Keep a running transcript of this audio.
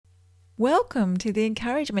Welcome to the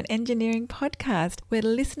Encouragement Engineering Podcast, where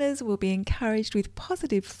listeners will be encouraged with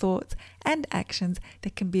positive thoughts and actions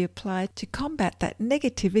that can be applied to combat that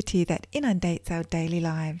negativity that inundates our daily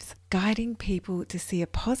lives, guiding people to see a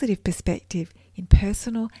positive perspective in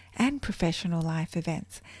personal and professional life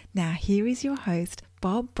events. Now, here is your host,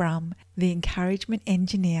 Bob Brumm, the Encouragement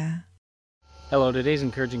Engineer. Hello, today's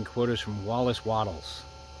encouraging quote is from Wallace Wattles.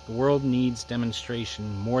 The world needs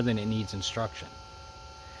demonstration more than it needs instruction.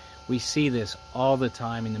 We see this all the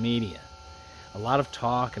time in the media. A lot of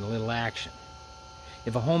talk and a little action.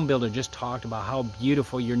 If a home builder just talked about how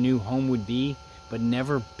beautiful your new home would be, but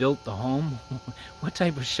never built the home, what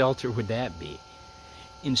type of shelter would that be?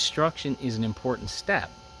 Instruction is an important step,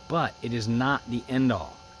 but it is not the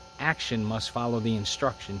end-all. Action must follow the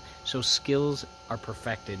instruction so skills are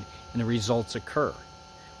perfected and the results occur.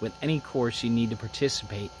 With any course, you need to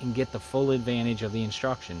participate and get the full advantage of the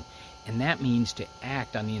instruction, and that means to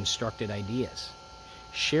act on the instructed ideas.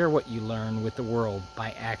 Share what you learn with the world by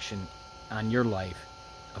action on your life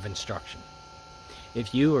of instruction.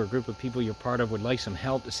 If you or a group of people you're part of would like some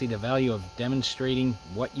help to see the value of demonstrating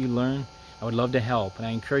what you learn, I would love to help, and I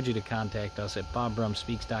encourage you to contact us at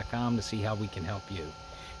bobbrummspeaks.com to see how we can help you.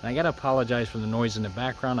 And I got to apologize for the noise in the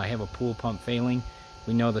background. I have a pool pump failing.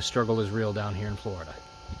 We know the struggle is real down here in Florida.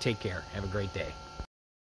 You take care. Have a great day.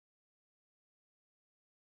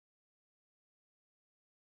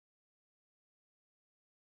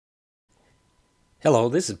 Hello,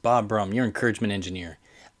 this is Bob Brumm, your encouragement engineer.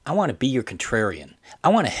 I want to be your contrarian. I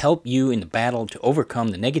want to help you in the battle to overcome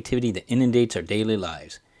the negativity that inundates our daily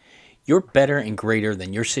lives. You're better and greater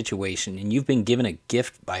than your situation, and you've been given a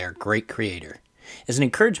gift by our great Creator. As an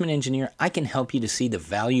encouragement engineer, I can help you to see the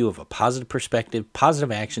value of a positive perspective,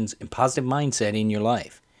 positive actions, and positive mindset in your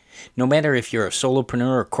life. No matter if you're a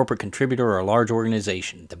solopreneur, a corporate contributor, or a large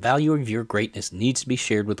organization, the value of your greatness needs to be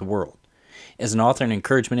shared with the world. As an author and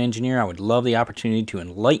encouragement engineer, I would love the opportunity to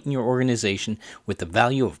enlighten your organization with the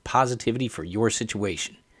value of positivity for your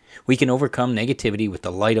situation. We can overcome negativity with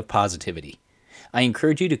the light of positivity. I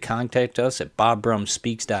encourage you to contact us at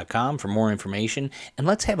bobbrummspeaks.com for more information, and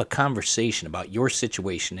let's have a conversation about your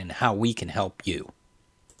situation and how we can help you.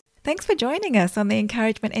 Thanks for joining us on the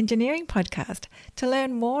Encouragement Engineering Podcast. To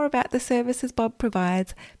learn more about the services Bob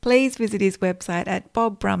provides, please visit his website at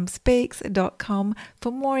bobbrummspeaks.com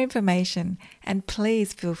for more information. And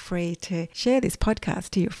please feel free to share this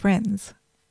podcast to your friends.